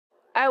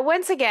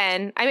once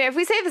again, I mean, if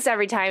we say this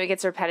every time, it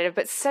gets repetitive,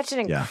 but such an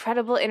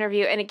incredible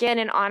interview. And again,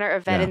 in honor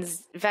of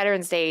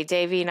Veterans Day,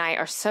 Davey and I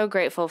are so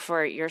grateful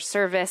for your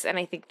service. And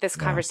I think this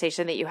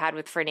conversation that you had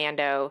with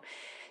Fernando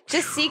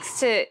just seeks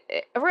to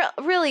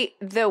really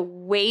the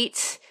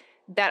weight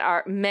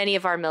that many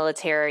of our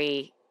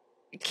military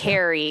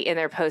carry in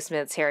their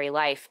post-military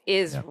life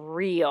is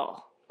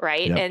real,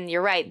 right? Yep. And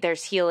you're right,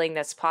 there's healing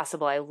that's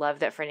possible. I love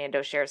that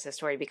Fernando shares his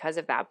story because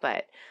of that,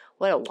 but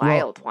what a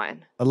wild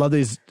one. I love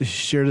that he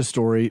shared a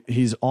story.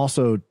 He's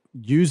also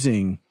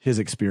using his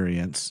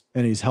experience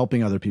and he's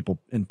helping other people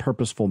in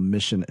purposeful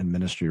mission and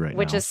ministry right now.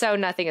 Which is so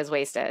nothing is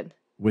wasted.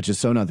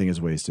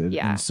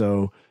 Yeah. And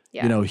so,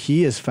 you know,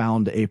 he has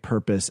found a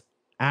purpose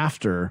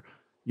after,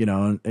 you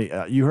know,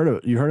 you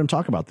heard him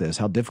talk about this,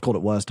 how difficult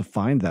it was to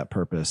find that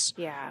purpose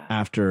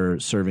after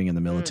serving in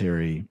the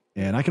military.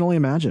 And I can only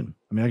imagine.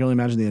 I mean, I can only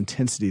imagine the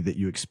intensity that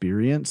you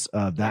experience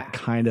of that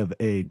kind of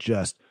a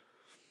just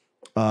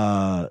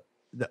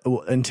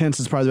intense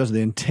is probably the best of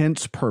the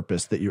intense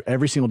purpose that you're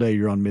every single day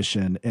you're on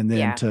mission, and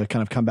then to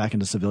kind of come back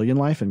into civilian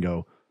life and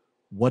go,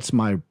 what's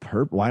my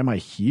why am I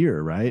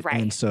here? Right.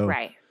 And so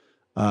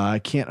I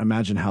can't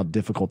imagine how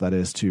difficult that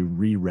is to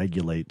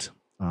re-regulate,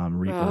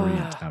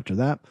 reorient after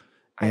that.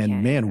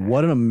 And man,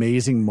 what an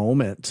amazing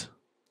moment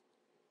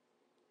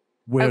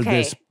where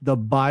the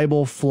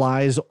Bible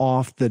flies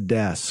off the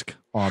desk,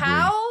 Aubrey.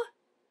 How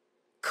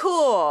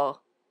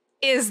cool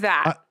is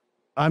that?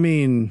 I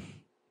mean,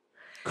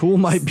 cool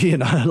might be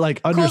an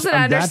cool's an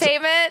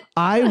understatement.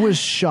 I was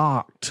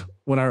shocked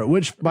when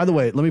which by the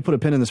way, let me put a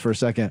pin in this for a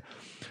second.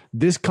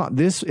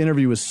 This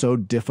interview was so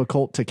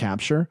difficult to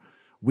capture.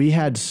 We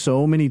had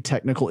so many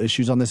technical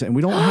issues on this, and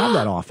we don't have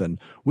that often.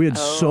 We had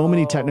so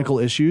many technical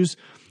issues,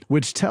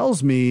 which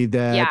tells me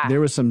that there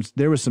was some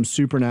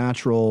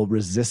supernatural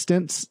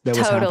resistance that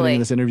was happening in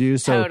this interview.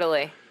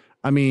 So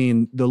I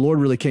mean, the Lord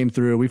really came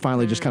through. We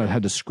finally just kind of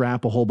had to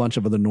scrap a whole bunch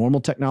of the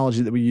normal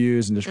technology that we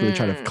use and just really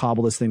try to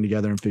cobble this thing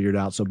together and figure it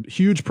out. So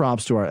huge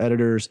props to our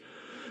editors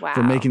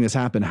for making this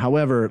happen.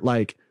 However,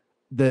 like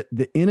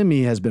the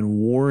enemy has been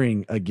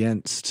warring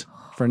against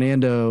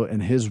Fernando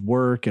and his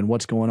work and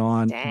what's going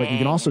on. Dang. But you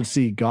can also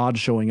see God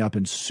showing up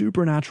in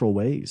supernatural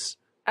ways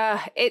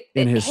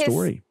in his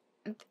story.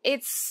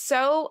 It's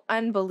so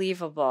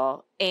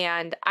unbelievable.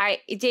 And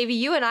Davey,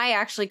 you and I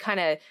actually kind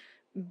of,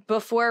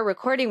 before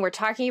recording, we're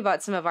talking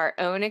about some of our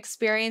own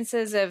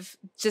experiences of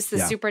just the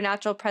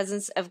supernatural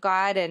presence of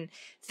God and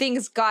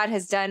things God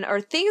has done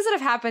or things that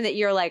have happened that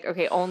you're like,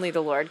 okay, only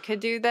the Lord could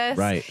do this.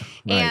 Right.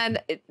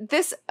 And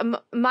this,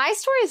 my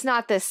story is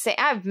not the same.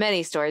 I have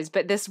many stories,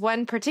 but this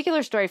one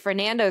particular story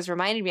Fernando's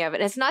reminded me of,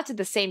 and it's not to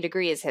the same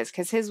degree as his,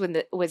 because his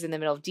was in the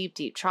middle of deep,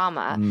 deep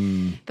trauma.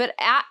 But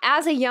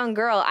as a young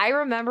girl, I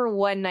remember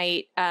one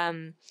night,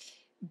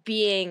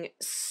 being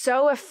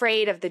so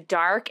afraid of the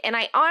dark. And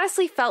I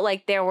honestly felt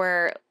like there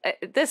were,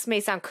 this may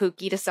sound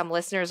kooky to some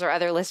listeners, or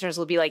other listeners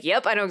will be like,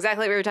 yep, I know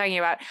exactly what you're talking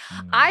about.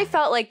 I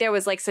felt like there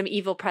was like some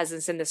evil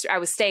presence in this. I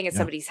was staying at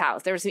somebody's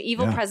house. There was some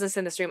evil presence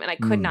in this room and I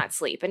could not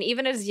sleep. And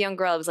even as a young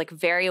girl, I was like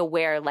very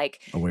aware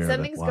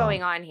something's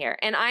going on here.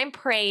 And I'm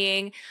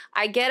praying.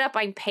 I get up,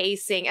 I'm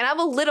pacing, and I'm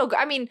a little,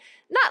 I mean,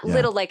 not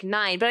little like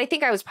 9, but I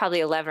think I was probably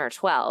 11 or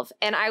 12.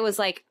 And I was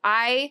like,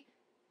 I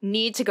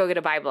need to go get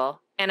a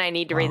Bible. And I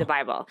need to read the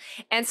Bible.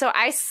 And so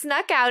I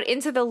snuck out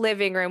into the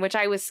living room, which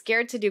I was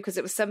scared to do because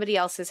it was somebody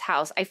else's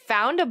house. I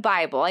found a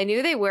Bible. I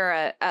knew they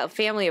were a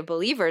family of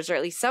believers, or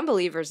at least some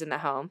believers in the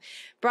home.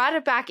 Brought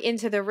it back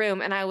into the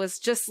room. And I was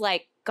just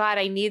like, God,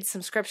 I need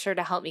some scripture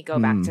to help me go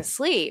back to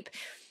sleep.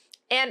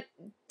 And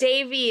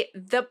Davey,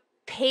 the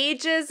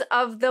pages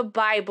of the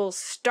Bible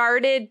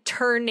started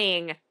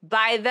turning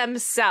by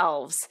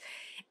themselves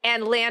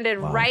and landed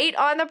right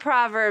on the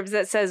Proverbs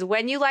that says,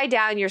 when you lie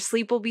down, your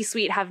sleep will be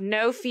sweet. Have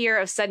no fear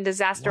of sudden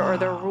disaster or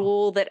the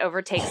rule that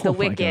overtakes the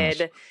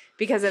wicked.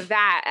 Because of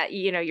that,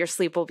 your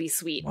sleep will be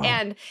sweet.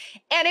 And it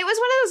was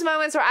one of those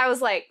moments where I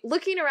was like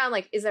looking around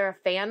like, is there a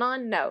fan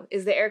on? No.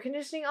 Is the air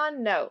conditioning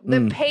on? No.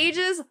 The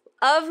pages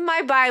of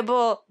my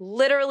Bible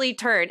literally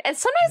turned. And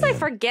sometimes I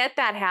forget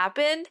that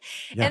happened.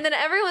 And then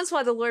every once in a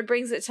while the Lord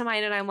brings it to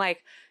mind and I'm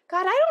like,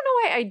 God, I don't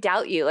know why I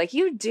doubt you. Like,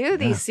 you do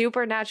these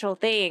supernatural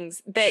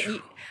things that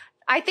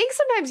I think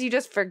sometimes you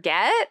just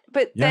forget.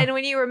 But then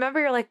when you remember,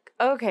 you're like,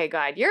 okay,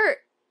 God, your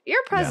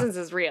presence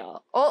is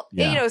real.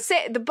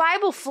 Say the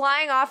Bible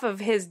flying off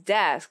of his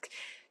desk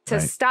to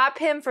stop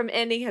him from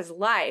ending his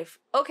life.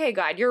 Okay,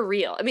 God, you're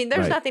real. I mean,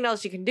 there's nothing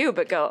else you can do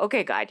but go,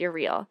 okay, God, you're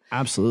real.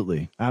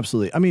 Absolutely.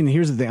 Absolutely. I mean,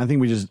 here's the thing.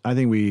 I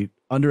think we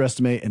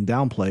underestimate and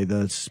downplay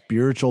the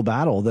spiritual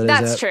battle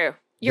that's true.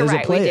 You're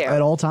right. We do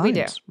at all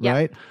times. We do.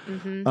 Right.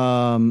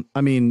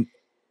 I mean,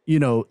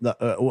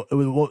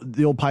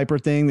 the old Piper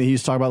thing that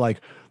he's talking about,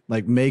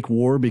 like make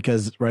war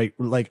because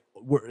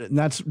and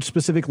that's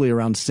specifically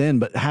around sin,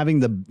 but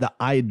having the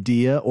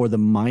idea or the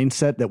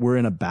mindset that we're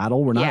in a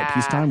battle, we're not at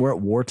peacetime, we're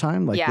at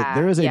wartime.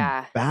 There is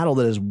a battle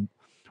that is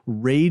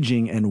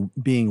raging and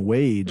being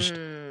waged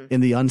in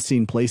the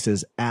unseen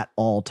places at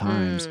all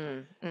times.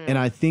 And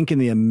I think in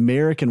the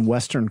American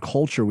Western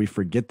culture, we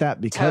forget that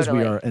because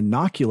we are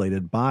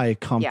inoculated by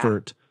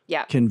comfort,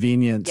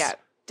 convenience,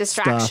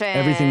 distraction, stuff,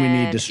 everything we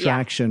need,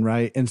 distraction,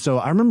 right? And so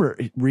I remember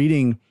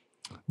reading,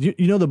 you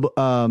know,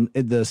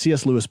 the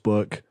C.S. Lewis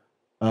book,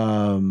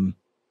 the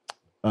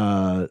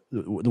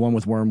one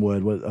with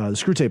Wormwood, the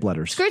Screw Tape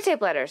Letters. Screw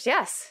Tape Letters,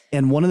 yes.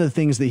 And one of the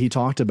things that he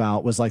talked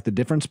about was like the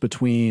difference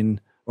between,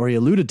 or he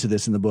alluded to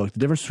this in the book, the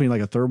difference between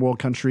like a third world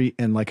country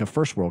and like a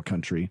first world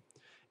country.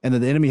 And that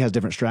the enemy has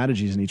different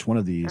strategies in each one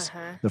of these.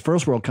 The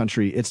first world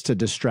country, it's to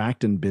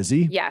distract and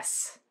busy.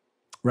 Yes.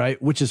 Right?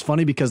 Which is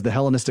funny because the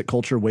Hellenistic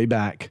culture way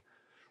back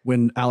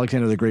when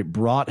Alexander the Great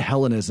brought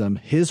Hellenism,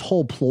 his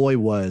whole ploy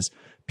was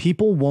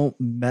people won't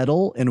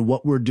meddle in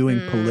what we're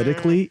doing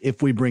politically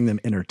if we bring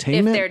them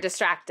entertainment. If they're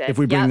distracted. If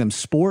we bring them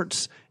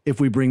sports, if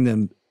we bring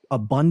them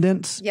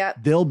abundance,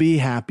 they'll be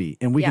happy.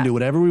 And we can do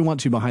whatever we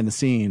want to behind the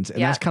scenes.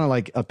 And that's kind of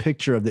like a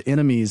picture of the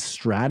enemy's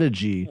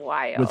strategy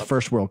with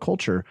first world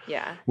culture.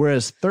 Yeah.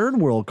 Whereas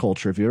third world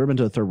culture, if you've ever been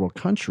to a third world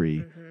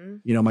country,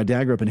 you know, my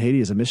dad grew up in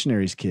Haiti as a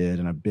missionary's kid,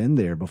 and I've been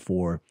there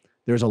before.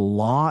 There's a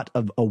lot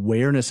of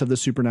awareness of the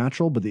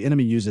supernatural, but the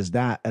enemy uses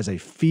that as a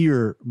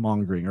fear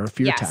mongering or a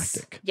fear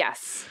tactic.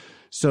 Yes.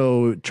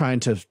 So trying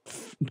to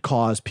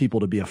cause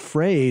people to be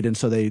afraid. And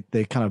so they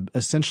kind of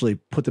essentially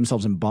put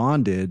themselves in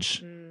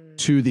bondage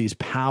to these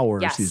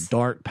powers, these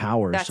dark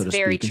powers, that's so to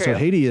very speak. True. And so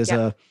Haiti is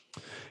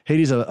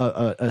Haiti's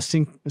a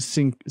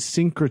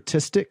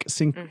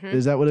syncretistic,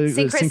 is that what it is?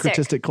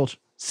 Syncretistic culture.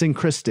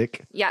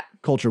 Syncretistic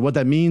culture. What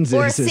that means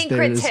or is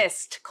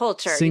syncretist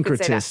culture.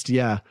 Syncretist,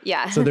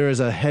 yeah. So there is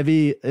a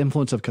heavy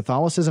influence of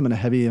Catholicism and a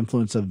heavy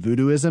influence of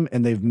voodooism,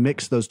 and they've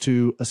mixed those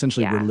two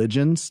essentially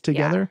religions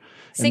together.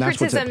 And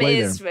syncretism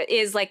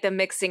is like the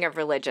mixing of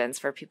religions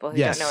for people who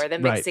don't know, or the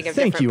mixing of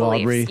different beliefs. Thank you,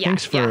 Aubrey.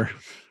 Thanks for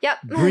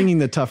bringing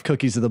the tough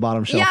cookies to the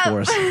bottom shelf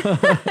for us.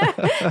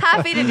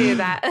 Happy to do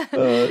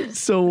that.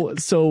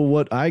 So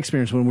what I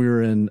experienced when we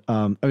were in,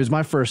 it was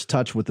my first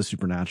touch with the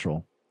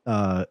supernatural.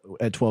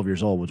 At 12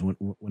 years old was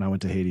when I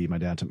went to Haiti. My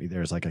dad took me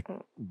there as like a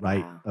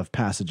rite of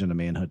passage into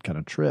manhood kind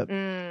of trip.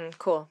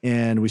 Cool.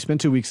 And we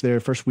spent 2 weeks there.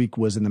 First week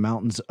was in the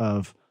mountains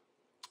of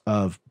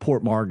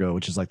Port Margot,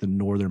 which is like the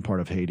northern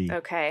part of Haiti.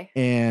 Okay.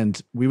 And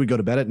we would go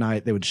to bed at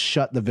night. They would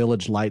shut the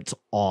village lights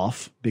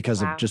off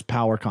because of just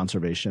power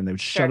conservation. They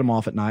would shut them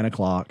off at 9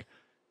 o'clock.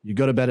 You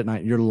go to bed at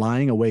night, you're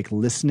lying awake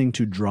listening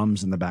to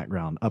drums in the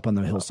background up on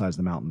the hillsides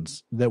of the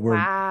mountains that were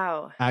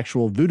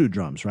actual voodoo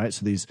drums, right?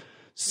 So these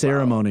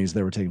ceremonies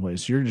that were taking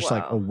place. You're just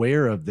like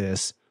aware of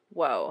this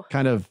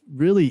kind of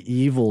really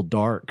evil,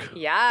 dark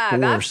force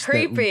that's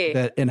creepy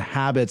that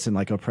inhabits and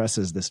like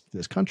oppresses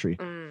this country.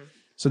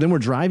 So then we're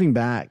driving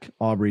back,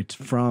 Aubrey,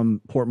 from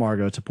Port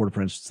Margot to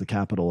Port-au-Prince, the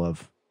capital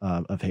of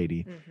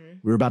Haiti.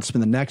 We were about to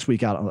spend the next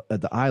week out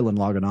at the island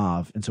La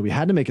Gonave, and so we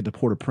had to make it to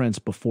Port-au-Prince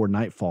before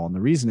nightfall. And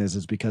the reason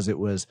is because it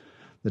was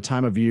the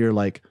time of year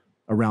like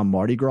around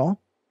Mardi Gras.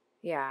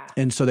 Yeah.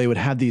 And so they would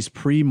have these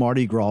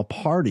pre-Mardi Gras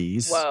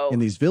parties in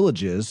these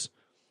villages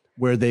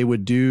where they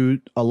would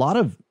do a lot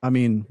of,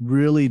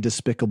 really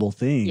despicable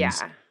things. Yeah.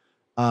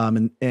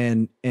 And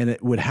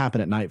it would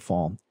happen at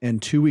nightfall.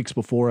 And 2 weeks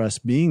before us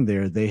being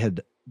there, they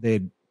had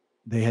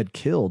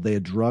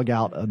drug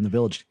out in the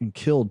village and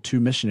killed 2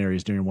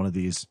 missionaries during one of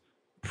these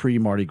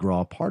pre-Mardi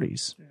Gras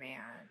parties. Man.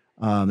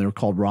 They were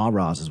called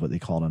rah-rahs is what they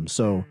called them.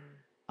 So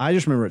I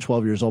just remember at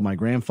 12 years old, my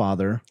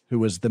grandfather, who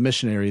was the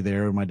missionary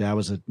there, my dad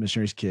was a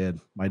missionary's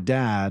kid, my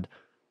dad,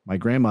 my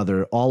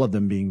grandmother, all of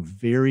them being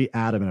very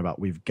adamant about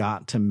we've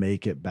got to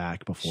make it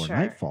back before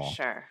nightfall.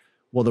 Sure.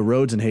 Well, the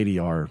roads in Haiti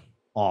are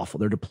awful.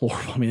 They're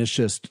deplorable. It's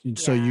just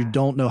so you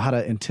don't know how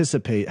to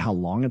anticipate how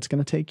long it's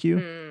going to take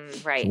you.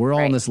 Right. So we're all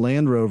in this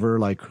Land Rover,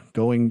 like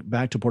going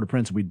back to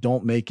Port-au-Prince. We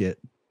don't make it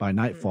by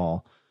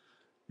nightfall.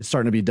 It's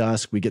starting to be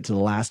dusk. We get to the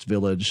last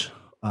village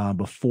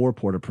before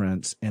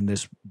Port-au-Prince, and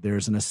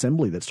there's an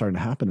assembly that's starting to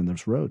happen in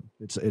this road.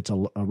 It's a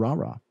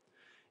rah-rah.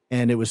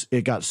 And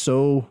it got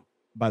so,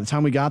 by the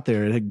time we got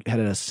there, it had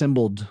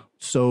assembled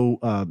so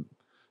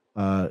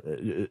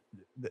many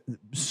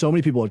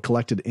people had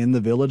collected in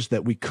the village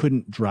that we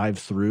couldn't drive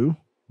through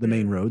the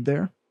main road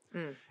there.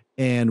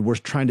 And we're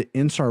trying to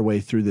inch our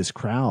way through this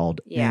crowd.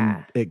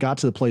 And it got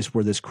to the place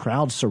where this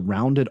crowd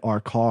surrounded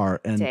our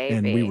car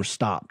and we were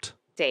stopped.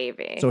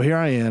 Davey. So here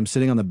I am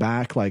sitting on the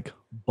back, like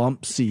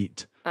bump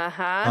seat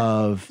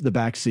of the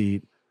back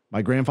seat.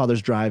 My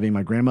grandfather's driving.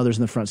 My grandmother's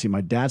in the front seat.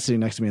 My dad's sitting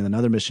next to me, and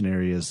another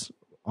missionary is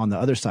on the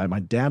other side. My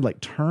dad like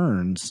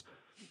turns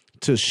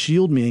to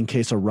shield me in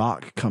case a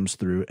rock comes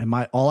through. And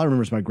all I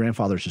remember is my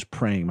grandfather's just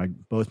praying.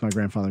 Both my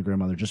grandfather and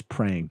grandmother just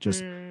praying,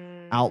 just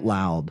out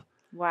loud.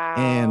 Wow.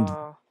 And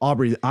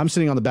Aubrey, I'm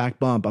sitting on the back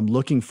bump. I'm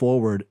looking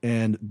forward,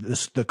 and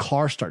the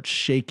car starts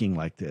shaking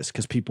like this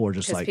because people are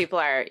just like, people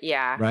are,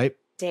 right.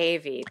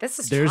 Davey,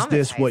 there's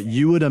this what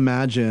you would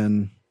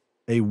imagine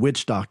a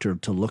witch doctor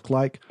to look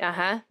like.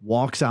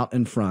 Walks out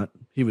in front.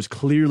 He was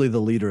clearly the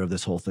leader of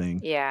this whole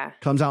thing. Yeah.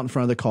 Comes out in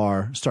front of the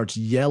car, starts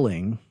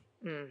yelling.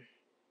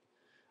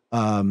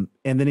 And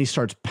then he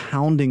starts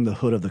pounding the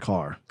hood of the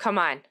car. Come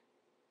on.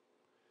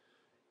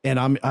 And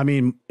I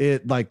mean,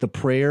 it like the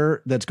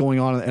prayer that's going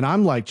on, and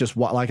I'm like,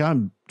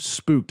 I'm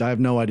spooked. I have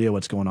no idea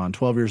what's going on.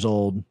 12 years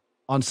old.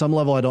 On some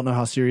level, I don't know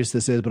how serious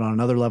this is, but on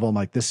another level, I'm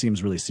like, this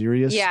seems really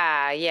serious.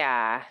 Yeah,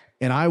 yeah.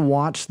 And I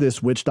watched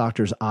this witch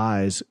doctor's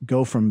eyes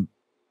go from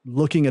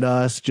looking at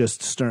us,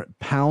 just start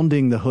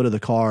pounding the hood of the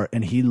car,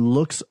 and he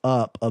looks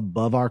up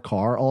above our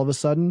car all of a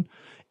sudden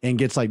and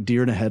gets like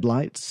deer in the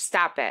headlights.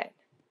 Stop it.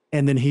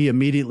 And then he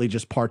immediately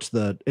just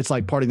it's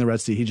like parting the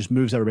Red Sea. He just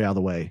moves everybody out of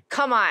the way.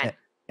 Come on.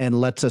 And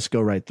lets us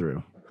go right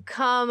through.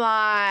 Come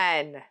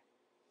on.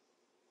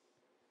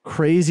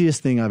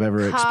 Craziest thing I've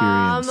ever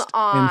experienced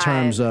in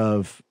terms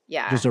of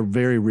just a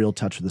very real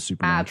touch of the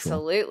supernatural.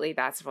 Absolutely.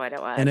 That's what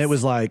it was. And it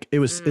was like,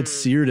 it's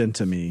seared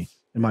into me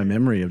in my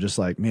memory of just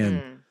like,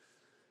 man,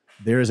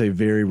 there is a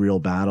very real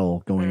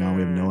battle going on.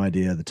 We have no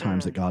idea the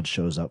times that God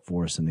shows up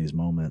for us in these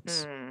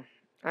moments.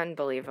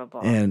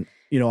 Unbelievable. And,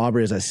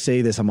 Aubrey, as I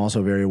say this, I'm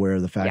also very aware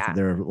of the fact that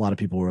there are a lot of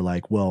people who are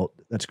like, well,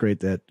 that's great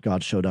that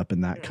God showed up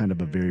in that kind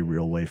of a very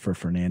real way for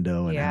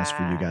Fernando and as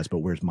for you guys, but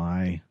where's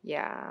my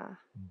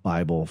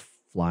Bible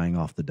flying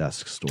off the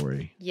desk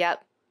story?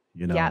 Yep.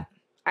 Yep.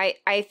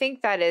 I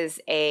think that's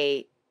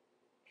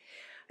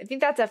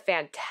a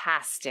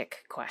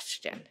fantastic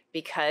question,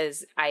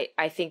 because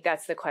I think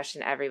that's the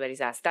question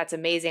everybody's asked. That's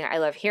amazing. I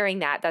love hearing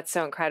that. That's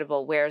so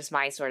incredible. Where's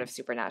my sort of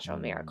supernatural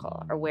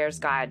miracle, or where's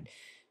God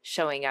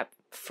showing up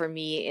for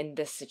me in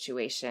this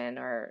situation?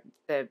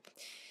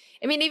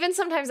 Even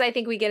sometimes I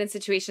think we get in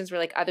situations where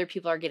like other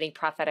people are getting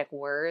prophetic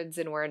words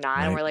and we're not,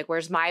 and we're like,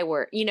 where's my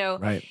word?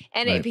 Right.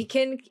 And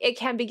it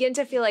can begin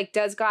to feel like,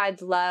 does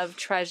God love,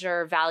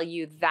 treasure,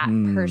 value that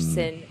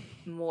person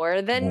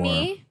more than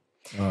me?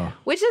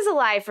 Which is a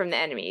lie from the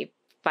enemy,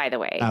 by the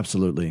way.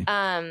 Absolutely.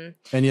 And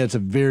yet it's a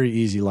very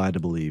easy lie to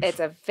believe.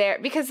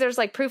 Because there's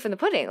like proof in the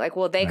pudding. Like,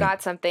 well, they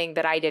got something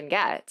that I didn't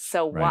get.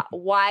 So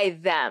why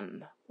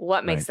them?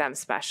 What makes them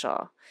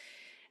special?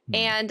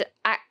 And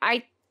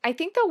I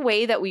think the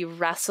way that we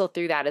wrestle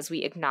through that is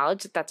we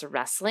acknowledge that that's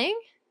wrestling.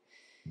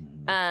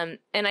 And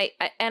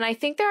I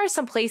think there are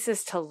some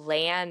places to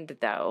land,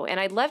 though. And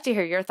I'd love to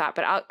hear your thought,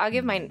 but I'll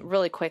give mine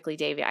really quickly,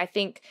 Davey. I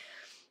think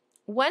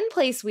one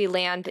place we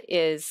land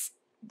is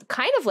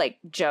kind of like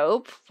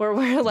Job, where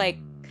we're like,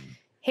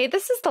 hey,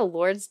 this is the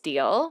Lord's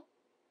deal,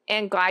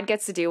 and God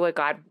gets to do what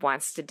God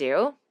wants to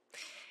do.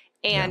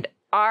 And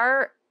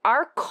our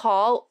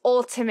call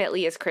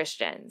ultimately as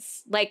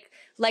Christians,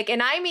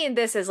 and I mean,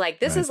 this is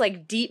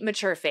like deep,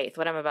 mature faith,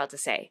 what I'm about to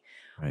say.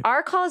 Right.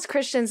 Our call as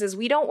Christians is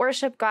we don't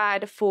worship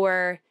God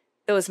for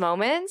those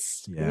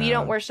moments. Yeah. We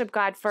don't worship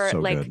God for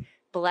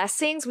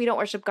blessings. We don't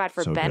worship God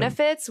for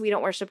benefits. We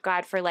don't worship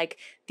God for like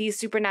these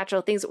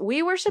supernatural things.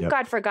 We worship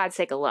God for God's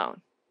sake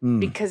alone,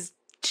 because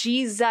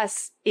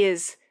Jesus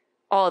is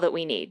all that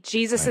we need.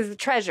 Jesus is the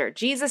treasure.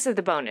 Jesus is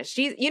the bonus.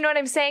 You know what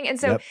I'm saying? And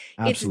so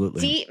it's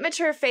deep,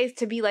 mature faith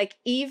to be like,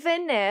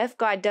 even if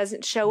God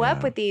doesn't show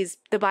up with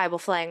the Bible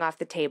flying off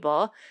the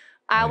table,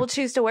 I will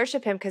choose to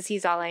worship him because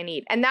he's all I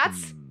need. And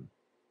that's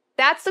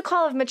the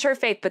call of mature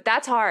faith, but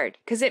that's hard,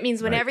 because it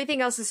means when everything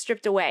else is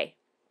stripped away,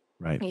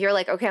 you're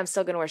like, okay, I'm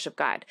still going to worship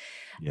God.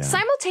 Yeah.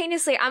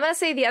 Simultaneously, I'm going to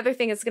say the other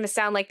thing is going to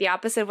sound like the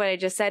opposite of what I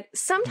just said.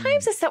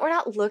 Sometimes it's that we're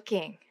not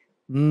looking.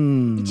 Do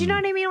you know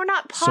what I mean? We're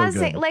not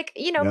pausing.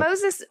 So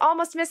Moses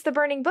almost missed the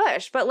burning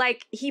bush, but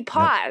like he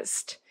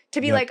paused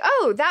to be like,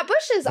 oh, that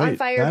bush is on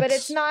fire, but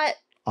it's not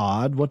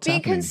odd. What's being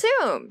happening?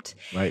 Consumed.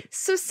 Right.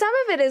 So some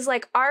of it is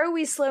like, are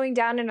we slowing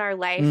down in our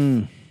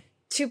life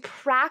to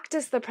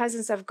practice the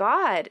presence of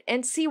God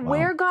and see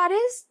where God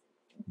is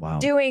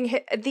doing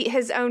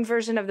his own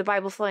version of the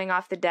Bible flowing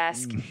off the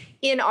desk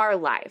in our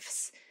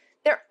lives?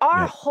 There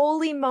are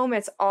holy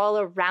moments all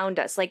around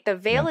us. Like the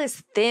veil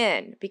is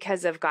thin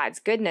because of God's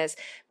goodness,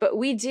 but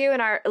we do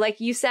like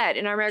you said,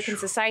 in our American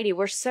society,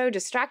 we're so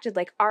distracted.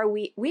 Like,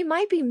 we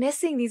might be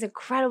missing these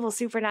incredible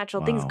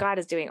supernatural things God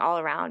is doing all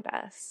around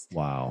us.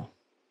 Wow.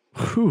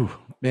 Whew.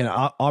 Man,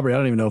 Aubrey, I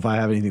don't even know if I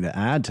have anything to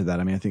add to that.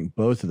 I mean, I think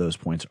both of those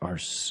points are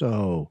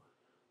so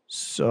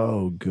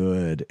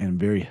good and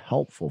very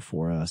helpful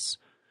for us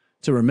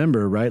to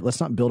remember, right? Let's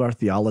not build our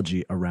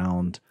theology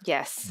around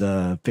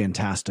the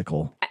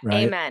fantastical,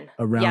 right? Amen.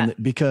 Around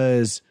it,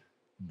 because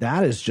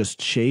that is just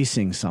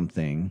chasing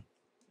something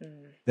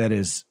that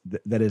is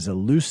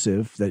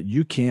elusive, that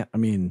you can't, I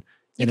mean,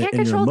 and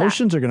your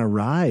emotions are going to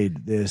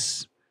ride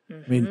this.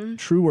 I mean,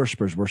 true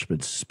worshipers worship in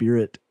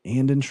spirit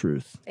and in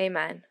truth.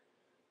 Amen.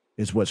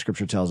 Is what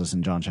scripture tells us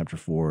in John chapter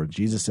 4.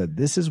 Jesus said,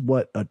 this is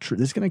what this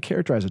is going to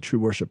characterize a true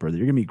worshiper, that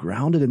you're going to be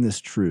grounded in this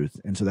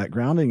truth. And so that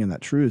grounding in that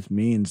truth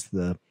means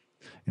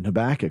in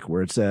Habakkuk,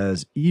 where it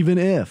says, even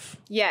if,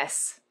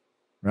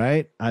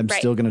 right, I'm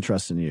still going to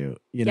trust in you,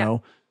 you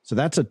know? So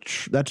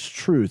that's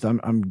truth.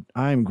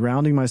 I'm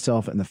grounding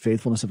myself in the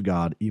faithfulness of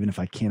God, even if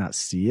I cannot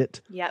see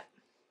it. Yep.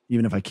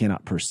 Even if I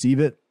cannot perceive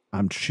it,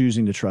 I'm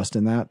choosing to trust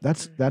in that.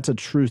 That's a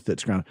truth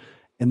that's grounded.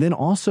 And then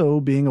also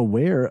being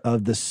aware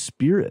of the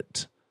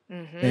Spirit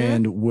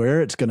and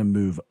where it's going to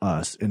move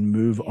us and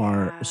move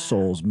our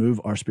souls, move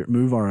our spirit,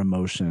 move our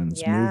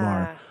emotions, move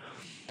our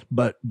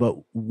But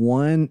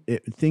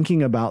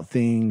thinking about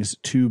things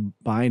too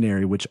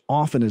binary, which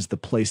often is the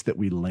place that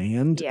we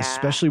land,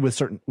 especially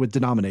with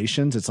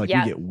denominations, it's like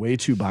we get way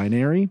too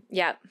binary.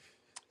 Yep.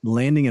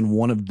 Landing in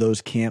one of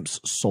those camps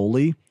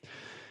solely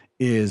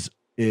is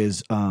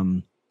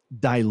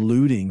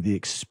diluting the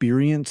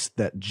experience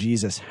that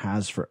Jesus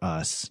has for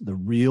us, the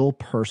real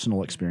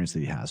personal experience that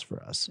he has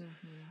for us.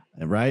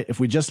 Right? If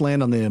we just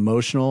land on the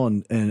emotional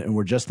and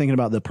we're just thinking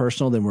about the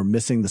personal, then we're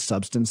missing the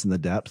substance and the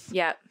depth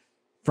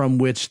from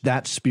which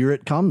that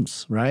spirit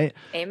comes, right?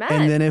 Amen.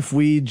 And then if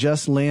we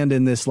just land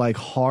in this like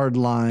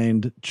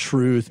hard-lined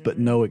truth, but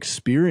no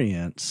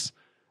experience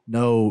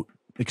of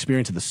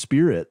the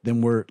spirit,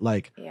 then we're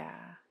like,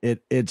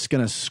 it's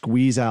going to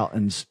squeeze out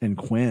and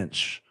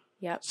quench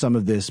some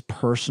of this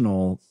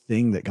personal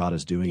thing that God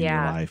is doing in your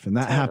life. And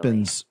that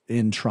happens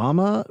in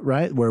trauma,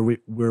 right? Where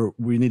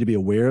we need to be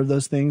aware of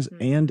those things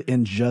and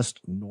in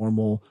just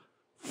normal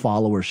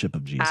followership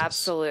of Jesus.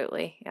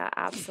 Absolutely. Yeah,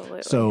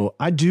 absolutely. So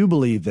I do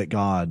believe that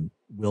God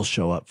will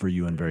show up for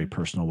you in very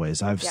personal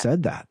ways. I've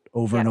said that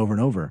over and over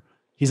and over.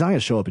 He's not going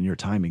to show up in your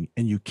timing,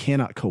 and you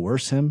cannot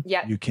coerce him.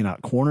 You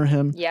cannot corner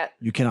him.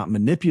 You cannot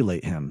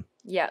manipulate him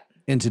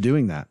into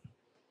doing that.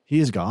 He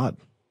is God.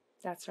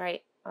 That's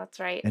right. That's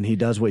right. And he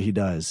does what he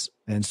does.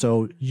 And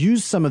so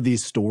use some of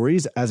these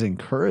stories as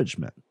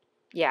encouragement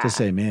to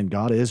say, man,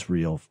 God is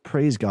real.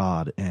 Praise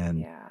God.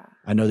 And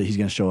I know that he's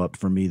going to show up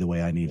for me the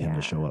way I need him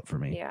to show up for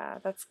me. Yeah,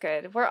 that's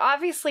good. We're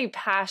obviously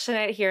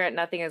passionate here at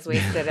Nothing Is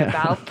Wasted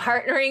about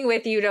partnering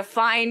with you to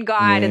find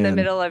God in the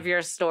middle of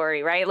your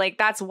story, right? Like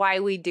that's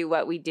why we do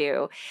what we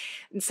do.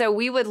 And so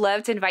we would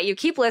love to invite you,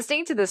 keep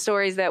listening to the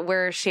stories that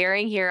we're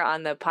sharing here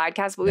on the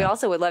podcast, but we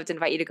also would love to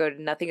invite you to go to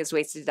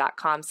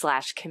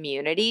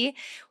nothingiswasted.com/community.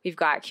 We've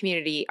got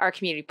our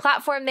community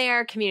platform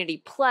there,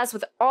 Community Plus,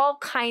 with all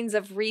kinds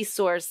of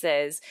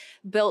resources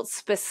built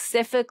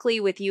specifically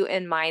with you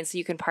in mind so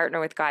you can partner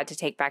with God to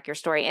take back your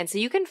story. And so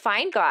you can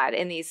find God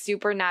in these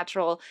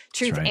supernatural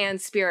truth and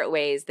spirit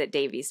ways that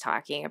Davey's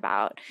talking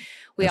about.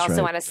 We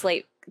also want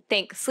to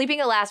thank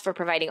Sleeping Alas for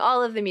providing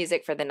all of the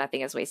music for the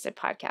Nothing Is Wasted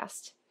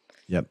podcast.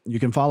 Yep. You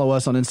can follow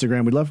us on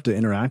Instagram. We'd love to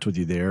interact with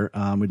you there.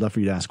 We'd love for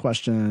you to ask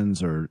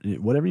questions or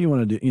whatever you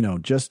want to do.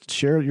 Just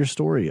share your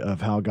story of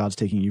how God's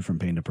taking you from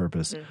pain to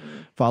purpose.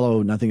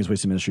 Follow Nothing Is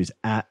Wasted Ministries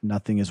at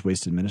Nothing Is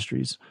Wasted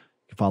Ministries.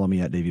 You can follow me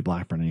at Davey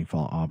Blackburn, and you can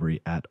follow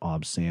Aubrey at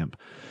AubSamp.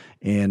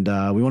 And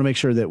we want to make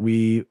sure that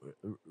we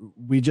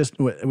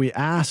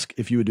ask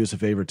if you would do us a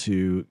favor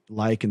to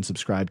like and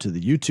subscribe to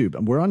the YouTube.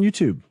 And we're on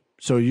YouTube,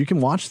 so you can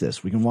watch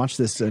this. We can watch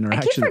this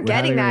interaction. I keep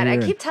forgetting that. I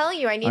keep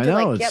telling you I need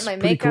to get my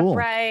makeup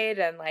right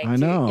and I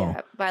know.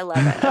 I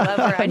love it. I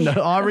love her. No,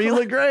 Aubrey, you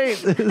look great.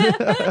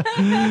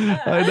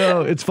 I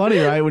know. It's funny,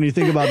 right? When you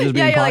think about this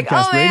being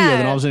podcast radio,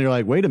 then all of a sudden you're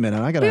like, wait a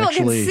minute, I got to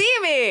actually see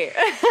me.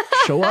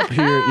 show up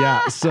here.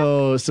 Yeah.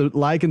 So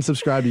like and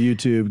subscribe to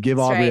YouTube. Give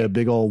Aubrey a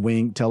big old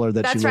wink. Tell her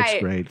that she looks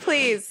great.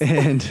 Please.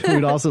 And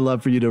we'd also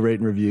love for you to rate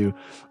and review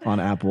on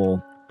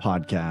Apple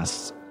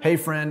Podcasts. Hey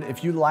friend,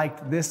 if you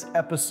liked this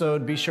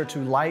episode, be sure to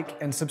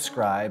like and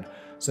subscribe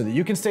so that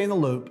you can stay in the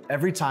loop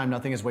every time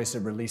Nothing Is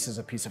Wasted releases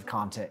a piece of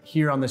content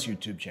here on this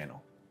YouTube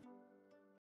channel.